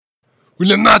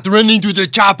Well, I'm not running to the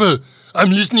chopper.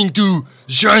 I'm listening to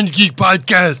Sean Geek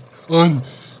Podcast on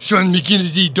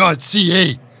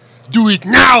SeanMcKinsey.ca. Do it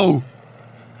now!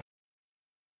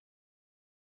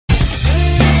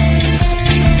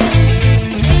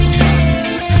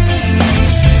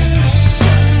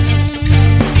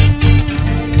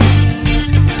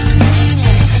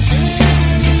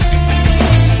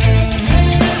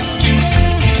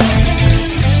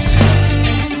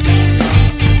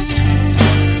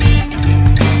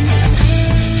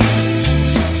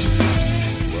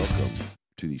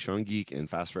 To the Sean Geek and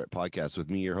Fast Threat podcast with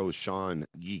me, your host, Sean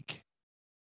Geek.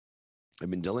 I've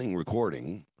been delaying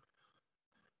recording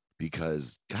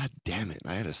because, god damn it,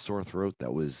 I had a sore throat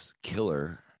that was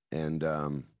killer and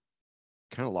kind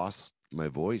of lost my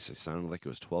voice. I sounded like I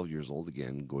was 12 years old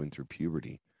again, going through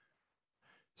puberty.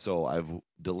 So I've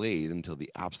delayed until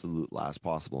the absolute last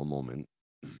possible moment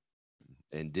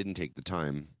and didn't take the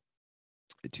time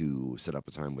to set up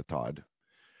a time with Todd.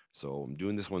 So I'm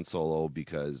doing this one solo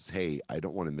because, hey, I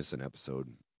don't want to miss an episode.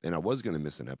 And I was going to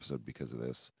miss an episode because of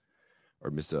this, or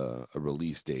miss a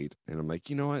release date. And I'm like,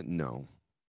 you know what? No,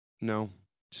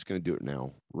 just going to do it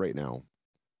now, right now.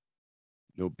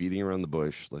 No beating around the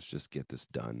bush. Let's just get this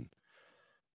done.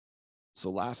 So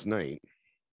last night,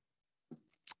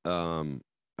 I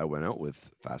went out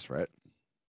with Fast Threat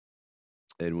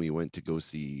and we went to go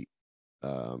see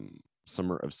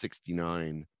Summer of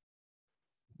 '69,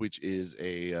 which is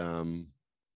a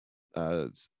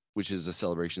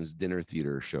Celebrations dinner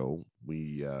theater show.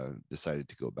 We decided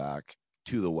to go back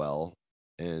to the well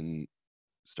and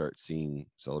start seeing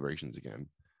Celebrations again.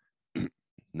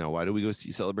 Now, why do we go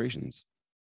see Celebrations?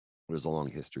 There's a long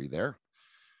history there.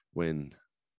 When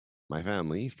my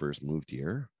family first moved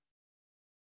here,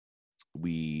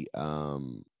 we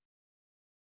were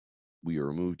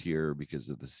moved here because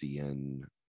of the CN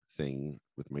thing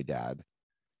with my dad,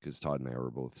 because Todd and I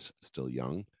were both still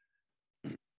young.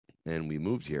 And we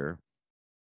moved here,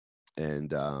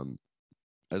 and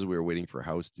as we were waiting for a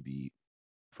house to be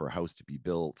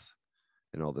built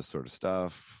and all this sort of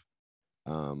stuff,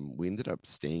 we ended up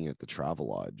staying at the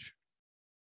Travelodge,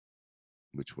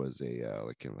 which was a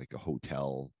like a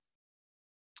hotel,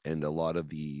 and a lot of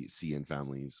the CN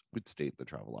families would stay at the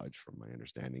Travelodge, from my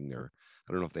understanding.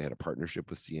 I don't know if they had a partnership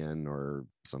with CN or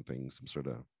something, some sort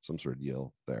of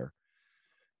deal there,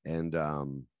 and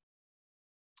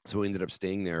so we ended up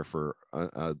staying there for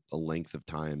a length of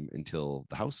time until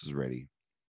the house was ready.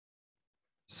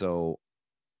 So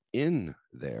in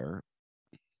there,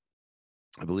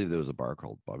 I believe there was a bar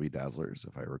called Bobby Dazzler's,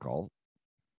 if I recall.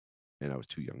 And I was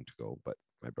too young to go, but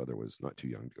my brother was not too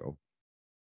young to go.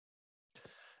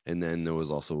 And then there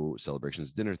was also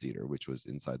Celebrations Dinner Theater, which was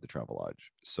inside the Travelodge.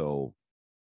 So,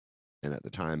 and at the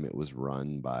time it was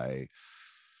run by...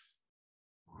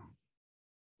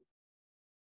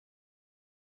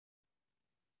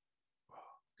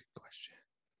 question.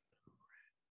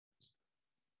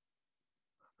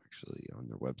 I'm actually on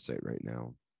their website right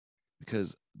now,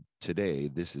 because today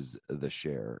this is the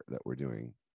share that we're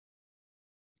doing.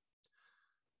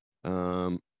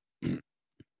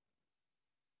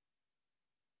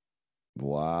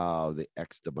 Wow, they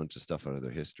X'd a bunch of stuff out of their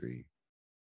history.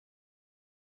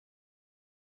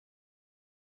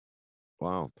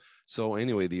 Wow. So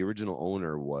anyway, the original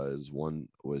owner was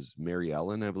Mary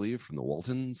Ellen, I believe, from the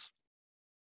Waltons.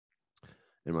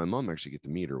 And my mom actually get to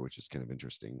meet her, which is kind of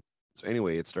interesting. So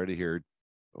anyway, it started here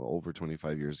over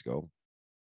 25 years ago.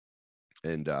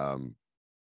 And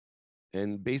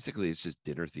basically it's just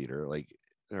dinner theater,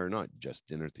 or not just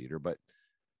dinner theater, but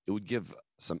it would give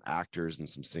some actors and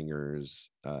some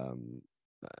singers an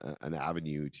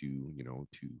avenue to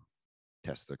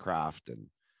test their craft,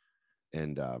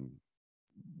 and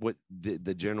what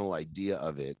the general idea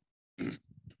of it.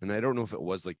 And I don't know if it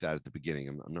was like that at the beginning.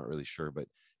 I'm not really sure, but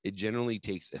it generally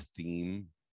takes a theme,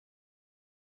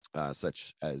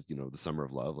 such as, the Summer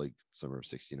of Love, like Summer of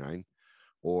 '69,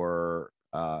 or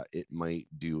it might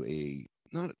do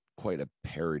not quite a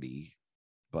parody,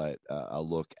 but a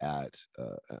look at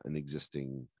an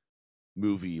existing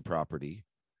movie property.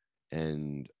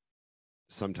 And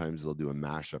sometimes they'll do a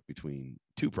mashup between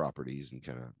two properties and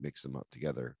kind of mix them up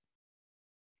together.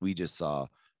 We just saw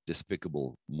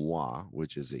Despicable Moi,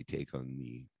 which is a take on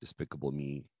the Despicable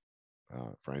Me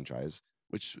franchise,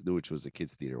 which was a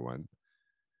kids theater one.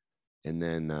 And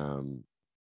then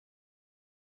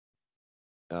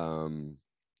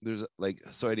there's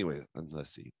so anyway,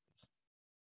 let's see.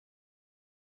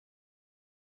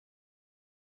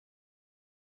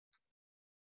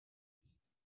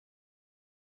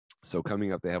 So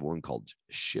coming up, they have one called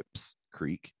Ships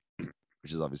Creek,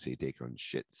 which is obviously a take on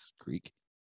Schitt's Creek.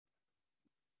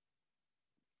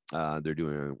 They're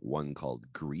doing one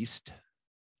called Greased.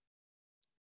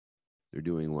 They're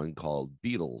doing one called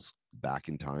Beatles Back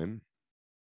in Time,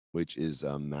 which is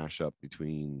a mashup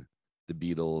between the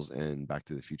Beatles and Back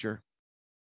to the Future.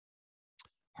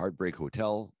 Heartbreak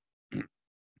Hotel,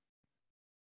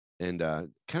 and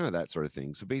kind of that sort of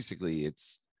thing. So basically,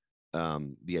 it's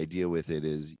the idea with it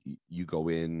is you go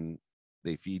in,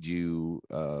 they feed you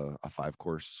a five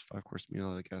course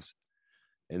meal, I guess,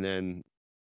 and then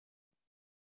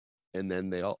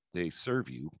they serve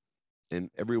you, and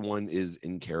everyone is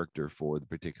in character for the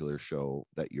particular show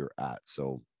that you're at.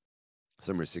 So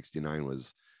Summer 69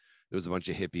 was, there was a bunch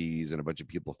of hippies and a bunch of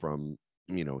people from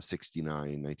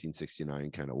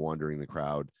 1969 kind of wandering the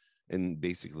crowd and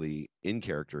basically in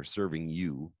character serving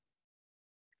you.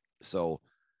 So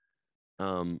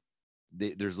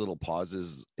there's little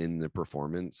pauses in the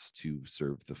performance to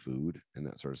serve the food and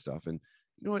that sort of stuff. And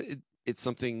it's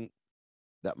something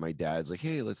that my dad's like,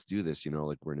 hey, let's do this,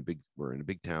 like we're in a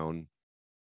big town,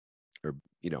 or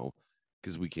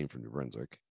because we came from New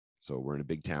Brunswick, so we're in a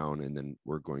big town, and then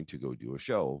we're going to go do a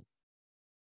show.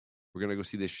 We're going to go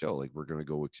see this show. Like, we're going to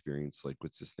go experience, like,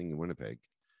 what's this thing in Winnipeg?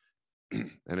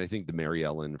 And I think the Mary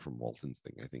Ellen from Walton's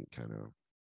thing, I think kind of,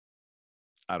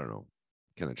 I don't know,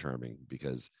 kind of charming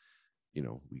because,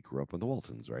 we grew up on the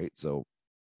Waltons, right? So,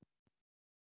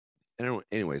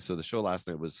 anyway, so the show last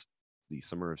night was the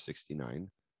Summer of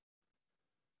 69.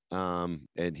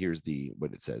 And here's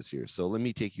what it says here. So let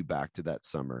me take you back to that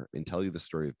summer and tell you the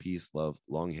story of peace, love,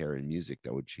 long hair, and music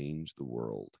that would change the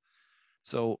world.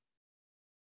 So,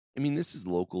 I mean, this is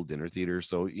local dinner theater,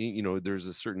 so there's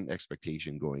a certain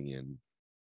expectation going in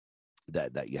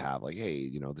that you have, like, hey,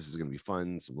 this is going to be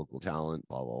fun, some local talent,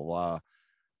 blah blah blah.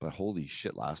 But holy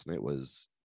shit, last night was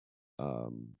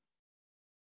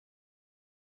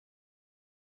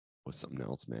something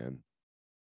else, man.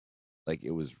 Like,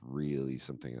 it was really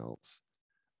something else.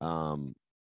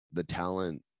 The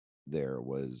talent there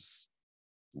was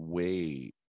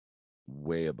way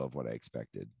above what I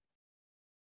expected.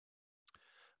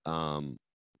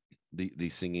 The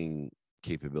singing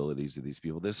capabilities of these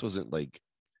people, this wasn't like,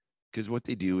 because what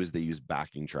they do is they use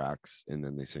backing tracks and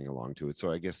then they sing along to it, so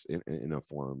I guess in a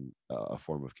form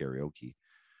of karaoke.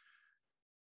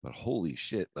 But holy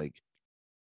shit, like,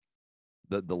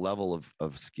 the level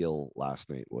of skill last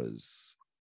night was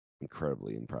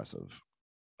incredibly impressive.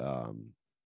 I'd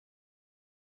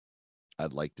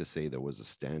like to say there was a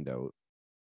standout,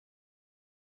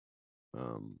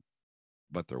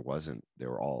 but there wasn't. They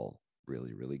were all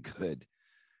really, really good.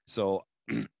 So,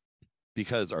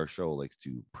 because our show likes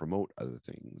to promote other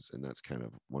things, and that's kind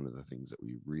of one of the things that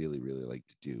we really, really like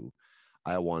to do,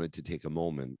 I wanted to take a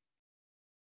moment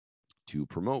to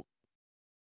promote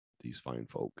these fine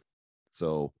folk.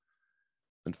 So,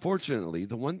 unfortunately,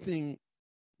 the one thing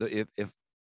that if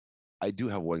I do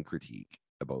have one critique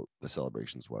about the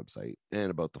Celebrations website and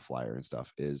about the flyer and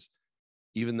stuff is,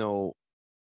 even though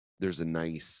there's a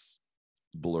nice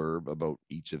blurb about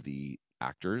each of the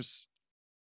actors,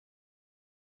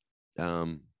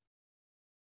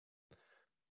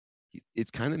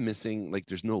 it's kind of missing. Like,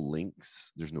 there's no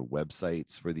links, there's no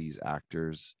websites for these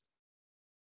actors,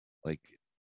 like,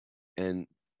 and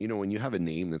when you have a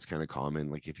name that's kind of common,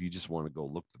 like, if you just want to go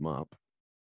look them up,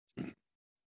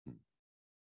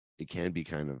 it can be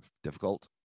kind of difficult.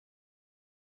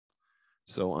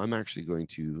 So I'm actually going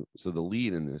to, so the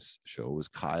lead in this show was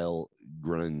Kyle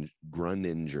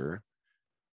Gruninger.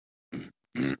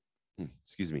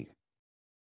 Excuse me.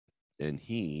 And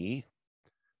he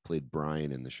played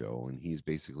Brian in the show, and he's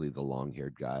basically the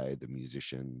long-haired guy, the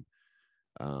musician.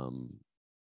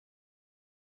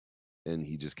 And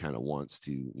he just kind of wants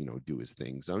to, do his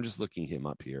thing. So I'm just looking him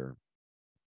up here.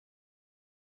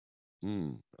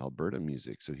 Alberta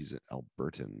music. So he's an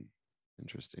Albertan.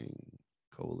 Interesting.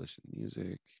 Coalition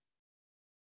music.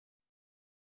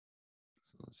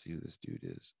 So let's see who this dude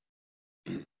is.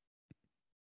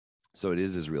 So it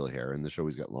is his real hair. In the show,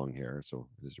 he's got long hair, so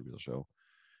it is a real show.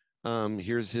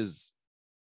 Here's his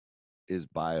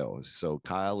bio. So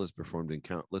Kyle has performed in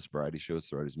countless variety shows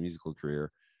throughout his musical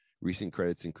career. Recent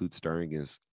credits include starring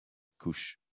as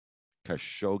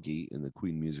Khashoggi in the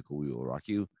Queen musical We Will Rock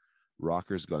You,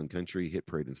 Rockers Gone Country, Hit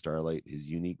Parade, and Starlight. His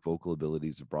unique vocal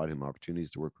abilities have brought him opportunities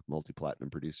to work with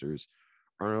multi-platinum producers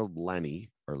Arnold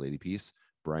Lanni, Our Lady Peace,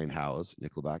 Brian Howes,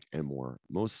 Nickelback, and more.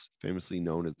 Most famously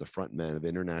known as the frontman of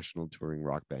international touring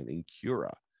rock band Incura,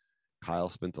 Kyle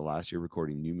spent the last year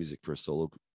recording new music for a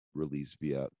solo release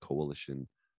via Coalition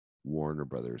Warner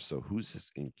Brothers. So who's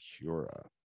this Incura?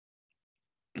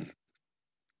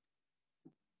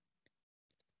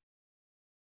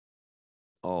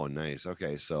 Oh, nice.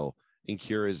 Okay, so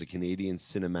Incura is a Canadian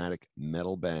cinematic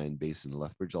metal band based in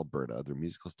Lethbridge, Alberta. Their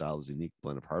musical style is a unique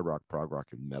blend of hard rock, prog rock,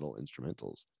 and metal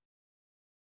instrumentals.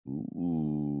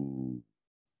 Ooh.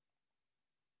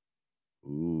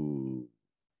 Ooh.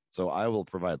 So I will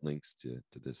provide links to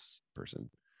this person.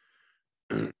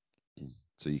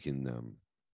 So you can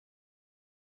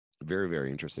very,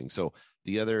 very interesting. So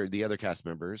the other cast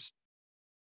members,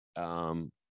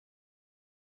 and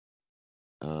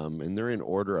they're in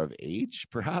order of age,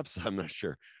 perhaps. I'm not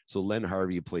sure. So Len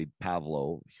Harvey played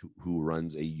Pavlo, who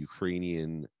runs a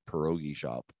Ukrainian pierogi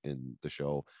shop in the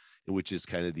show, which is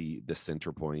kind of the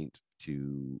center point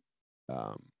to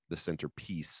the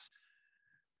centerpiece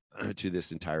to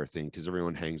this entire thing, because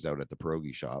everyone hangs out at the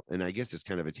pierogi shop, and I guess it's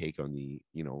kind of a take on the,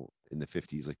 in the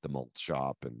 50s, like the malt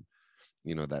shop and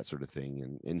that sort of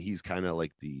thing, and he's kind of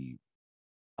like a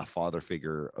father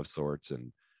figure of sorts,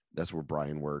 and that's where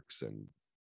Brian works. And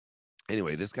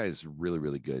anyway, this guy is really,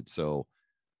 really good. So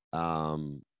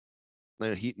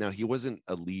he wasn't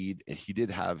a lead, and he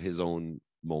did have his own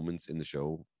moments in the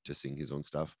show to sing his own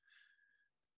stuff.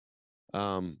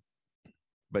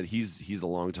 But he's a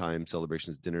long time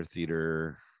Celebrations Dinner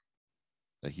Theater.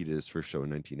 He did his first show in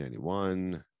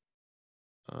 1991.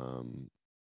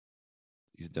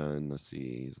 He's done, let's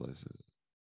see,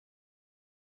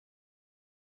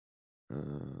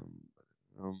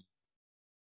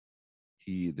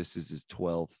 this is his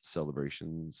 12th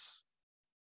Celebrations.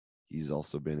 He's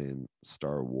also been in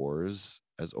Star Wars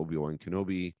as Obi-Wan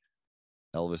Kenobi,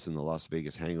 Elvis in the Las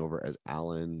Vegas Hangover as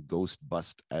Alan, Ghost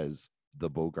Bust as the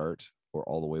Bogart, or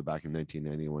all the way back in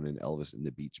 1991, and Elvis in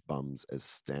the Beach Bums as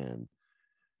Stan.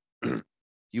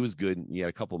 He was good. He had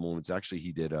a couple moments. Actually,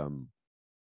 he did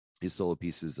his solo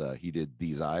pieces. He did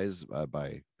These Eyes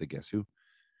by the Guess Who,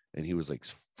 and he was like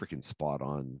freaking spot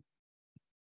on.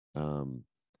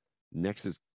 Next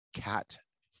is Kat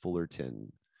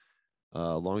Fullerton,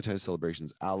 longtime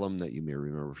Celebrations alum that you may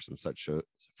remember from such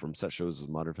shows as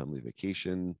Modern Family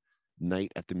Vacation,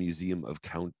 Night at the Museum of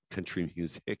Country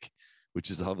Music, which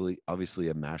is obviously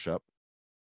a mashup,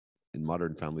 in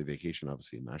Modern Family Vacation,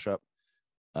 obviously a mashup,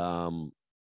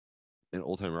 and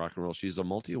Old Time Rock and Roll. She's a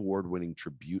multi-award winning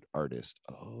tribute artist.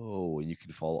 Oh, and you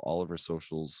can follow all of her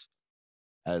socials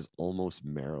as Almost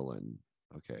Marilyn.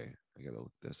 Okay, I gotta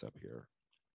look this up here.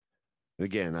 And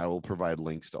again, I will provide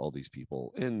links to all these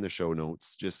people in the show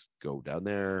notes. Just go down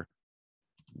there.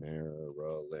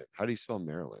 Marilyn. How do you spell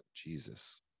Marilyn?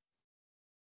 Jesus.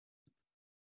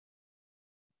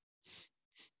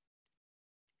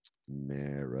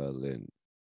 Marilyn.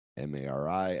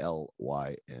 Marilyn.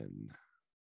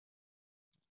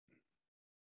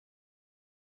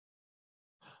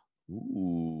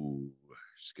 Ooh,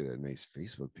 just get a nice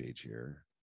Facebook page here.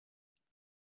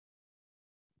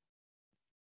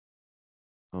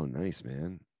 Oh, nice,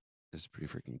 man. This is pretty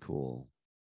freaking cool.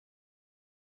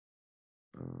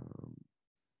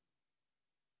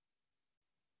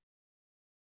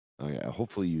 Oh yeah,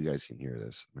 hopefully you guys can hear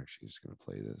this. I'm actually just gonna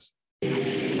play this.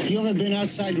 You ever been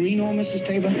outside Reno, Mrs.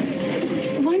 Tabor?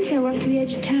 Once I walked to the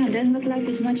edge of town. Doesn't look like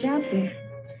there's much out there.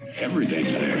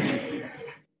 Everything's there.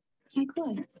 Like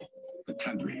what? The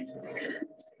country.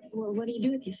 Well, what do you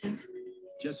do with yourself?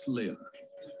 Just live.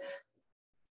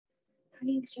 How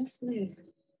do you just live?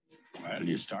 Well,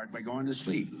 you start by going to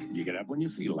sleep. You get up when you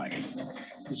feel like it.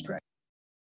 Distract.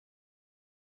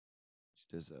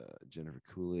 She does Jennifer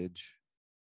Coolidge.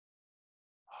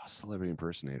 Oh, celebrity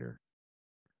impersonator.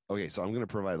 Okay, so I'm gonna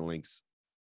provide links.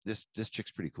 This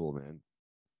chick's pretty cool, man.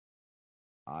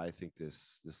 I think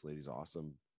this lady's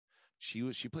awesome. She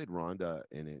played Rhonda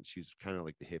in it. She's kind of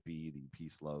like the hippie, the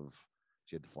peace love.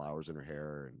 She had the flowers in her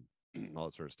hair and all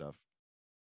that sort of stuff.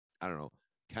 I don't know.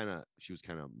 She was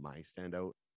kind of my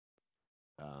standout.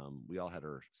 We all had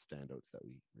our standouts that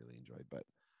we really enjoyed, but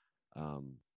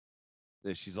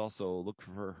she's also, look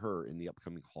for her in the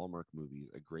upcoming Hallmark movies,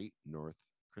 A Great North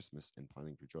Christmas and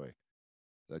Pining for Joy.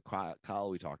 The Kyle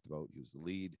we talked about, he was the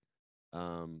lead.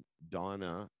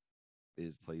 Donna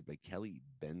is played by Kelly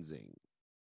Benzing.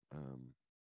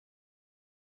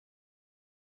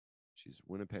 She's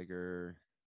Winnipegger.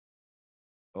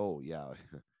 Oh yeah.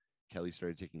 Kelly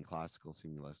started taking classical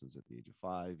singing lessons at the age of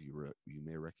 5. You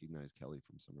may recognize Kelly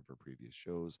from some of her previous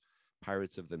shows.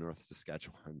 Pirates of the North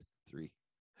Saskatchewan 3.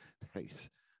 Nice.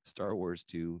 Star Wars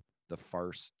 2. The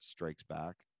Farce Strikes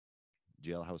Back.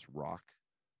 Jailhouse Rock.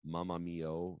 Mamma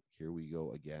Mio. Here We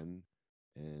Go Again.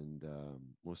 And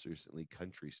most recently,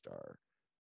 Country Star.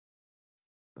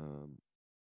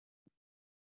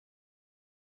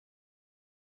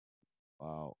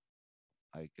 Wow.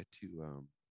 I get to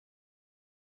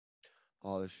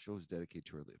oh, this show is dedicated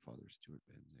to her late father, Stuart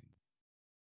Benzing.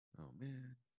 Oh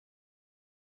man.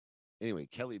 Anyway,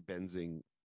 Kelly Benzing.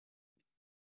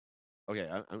 Okay,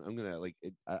 I'm gonna like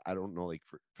it, I don't know, like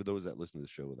for those that listen to the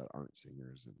show that aren't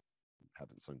singers and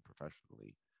haven't sung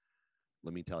professionally,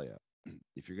 let me tell you,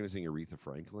 if you're gonna sing Aretha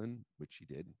Franklin, which she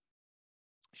did,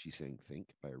 she sang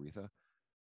 "Think" by Aretha.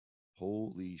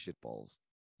 Holy shitballs,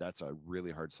 that's a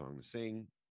really hard song to sing.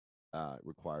 It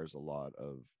requires a lot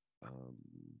of how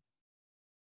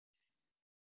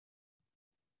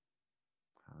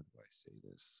do I say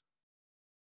this?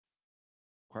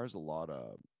 Requires a lot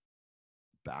of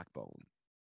backbone.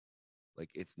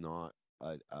 Like it's not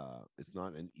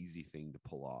an easy thing to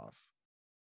pull off.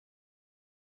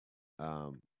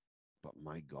 But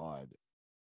my God,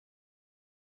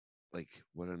 like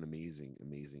what an amazing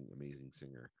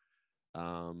singer.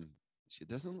 She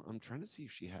doesn't, I'm trying to see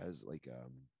if she has like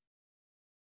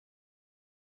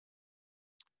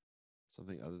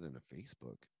something other than a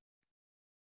Facebook.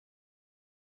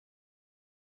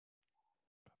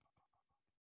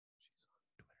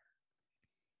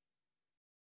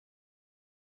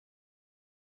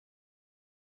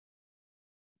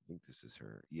 I think this is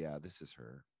her. Yeah, this is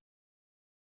her.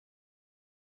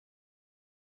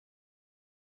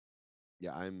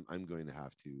 Yeah, I'm going to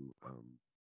have to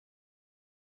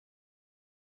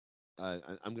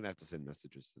I'm gonna have to send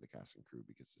messages to the cast and crew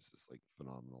because this is like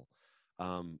phenomenal.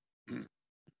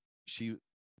 She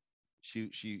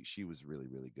was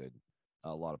really good.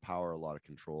 A lot of power, a lot of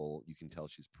control. You can tell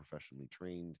she's professionally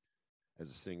trained as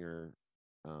a singer.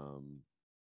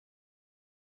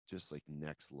 Just like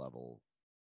next level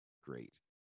great.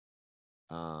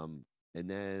 And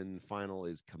then final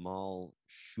is Kamal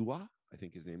Shua, I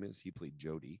think his name is. He played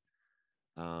Jody.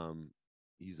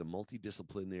 He's a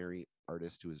multidisciplinary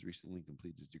artist who has recently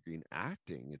completed his degree in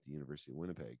acting at the University of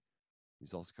Winnipeg.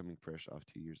 He's also coming fresh off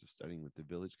 2 years of studying with the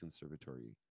Village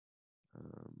Conservatory.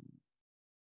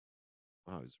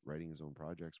 He's writing his own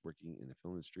projects, working in the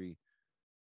film industry.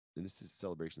 And this is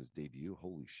Celebration's debut.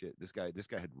 Holy shit. This guy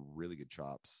had really good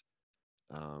chops.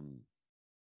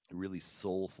 Really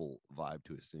soulful vibe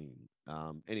to his singing.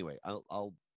 Anyway,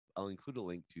 I'll include a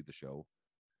link to the show.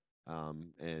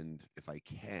 And if I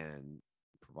can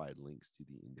provide links to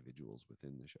the individuals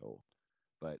within the show.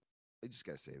 But I just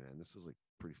gotta say, man, this was like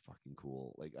pretty fucking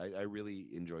cool. Like I really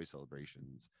enjoy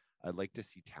celebrations. I'd like to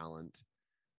see talent.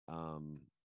 I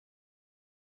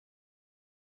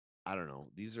don't know.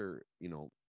 These are,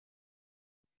 you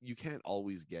can't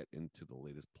always get into the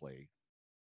latest play.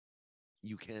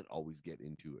 You can't always get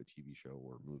into a TV show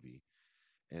or movie.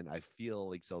 And I feel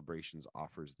like Celebrations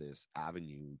offers this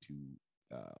avenue to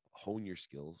hone your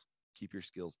skills, keep your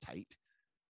skills tight,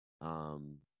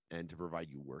 and to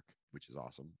provide you work, which is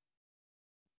awesome.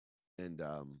 And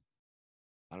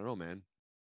I don't know, man.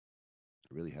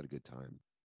 I really had a good time.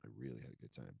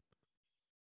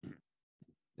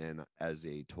 And as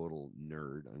a total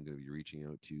nerd, I'm going to be reaching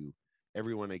out to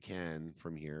everyone I can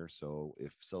from here. So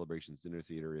if Celebrations Dinner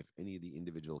Theater, if any of the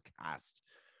individual cast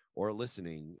or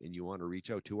listening and you want to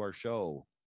reach out to our show,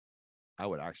 I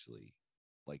would actually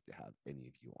like to have any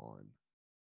of you on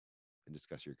and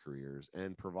discuss your careers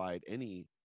and provide any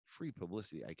free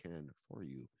publicity I can for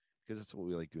you, because that's what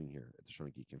we like doing here at the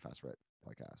Sean Geek and Fast Red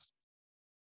podcast.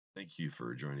 Thank you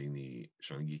for joining the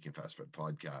Sean Geek and Fast Red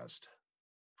podcast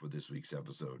for this week's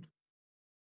episode.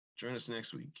 Join us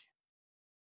next week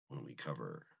when we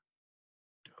cover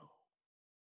Doe.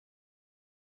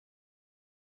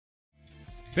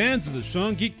 Fans of the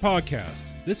Sean Geek Podcast,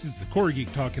 this is the Core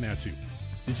Geek talking at you.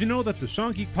 Did you know that the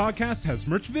Sean Geek Podcast has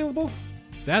merch available?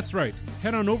 That's right.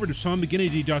 Head on over to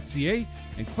SeanMcGinnity.ca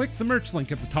and click the merch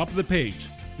link at the top of the page.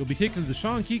 You'll be taken to the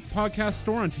Sean Geek Podcast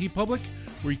store on TeePublic,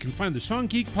 where you can find the Sean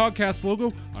Geek Podcast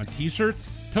logo on t-shirts,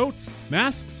 totes,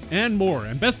 masks, and more.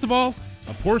 And best of all,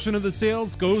 a portion of the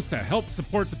sales goes to help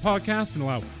support the podcast and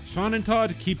allow Sean and Todd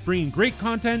to keep bringing great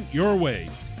content your way.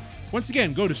 Once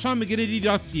again, go to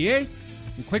SeanMcGinnity.ca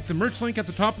and click the merch link at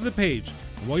the top of the page.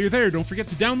 And while you're there, don't forget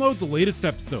to download the latest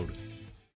episode.